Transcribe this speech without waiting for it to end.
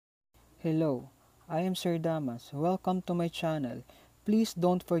Hello, I am Sir Damas. Welcome to my channel. Please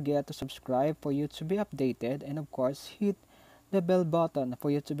don't forget to subscribe for you to be updated and of course hit the bell button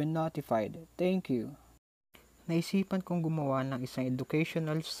for you to be notified. Thank you. Naisipan kong gumawa ng isang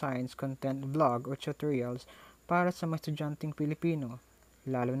educational science content vlog o tutorials para sa mga estudyanteng Pilipino,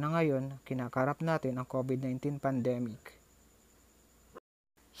 lalo na ngayon kinakarap natin ang COVID-19 pandemic.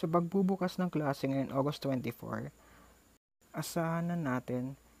 Sa pagbubukas ng klase ngayon August 24, asahan na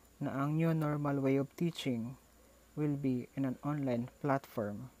natin na ang new normal way of teaching will be in an online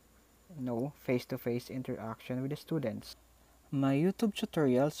platform. No face-to-face interaction with the students. My YouTube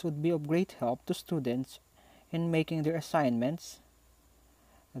tutorials would be of great help to students in making their assignments,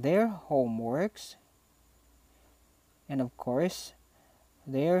 their homeworks, and of course,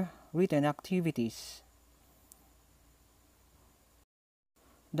 their written activities.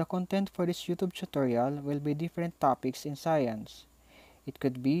 The content for this YouTube tutorial will be different topics in science. It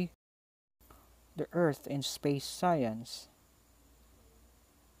could be the Earth and space science.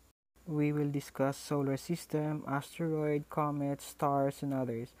 We will discuss solar system, asteroid, comets, stars, and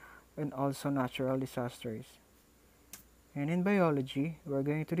others, and also natural disasters. And in biology, we're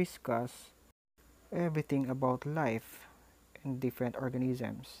going to discuss everything about life and different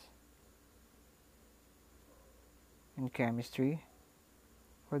organisms. In chemistry,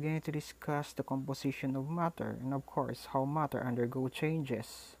 we're going to discuss the composition of matter and of course how matter undergoes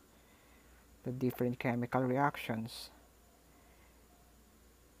changes, the different chemical reactions.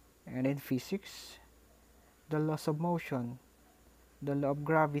 And in physics, the laws of motion, the law of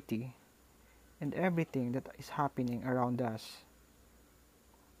gravity, and everything that is happening around us.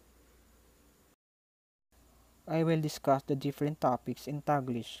 I will discuss the different topics in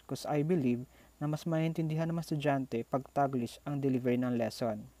Taglish because I believe na mas maintindihan ng mga estudyante pag Taglish ang delivery ng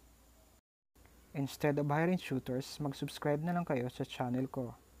lesson. Instead of hiring tutors, mag-subscribe na lang kayo sa channel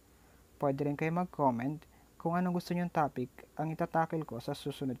ko. Pwede rin kayo mag-comment kung anong gusto nyong topic ang itatakil ko sa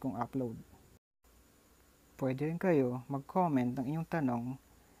susunod kong upload. Pwede rin kayo mag-comment ng inyong tanong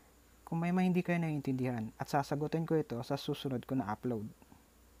kung may hindi kayo naiintindihan at sasagutin ko ito sa susunod ko na upload.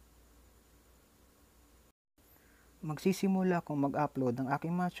 Magsisimula akong mag-upload ng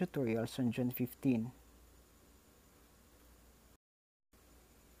aking mga tutorials on June 15.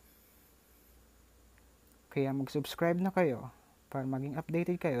 Kaya mag-subscribe na kayo para maging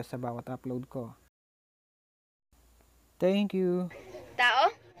updated kayo sa bawat upload ko. Thank you! Tao?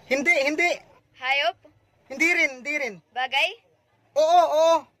 Hindi! Hayop? Hindi rin. Bagay?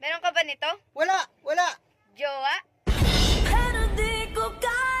 Oo. Meron ka ba nito? Wala. Jowa? Pero di ko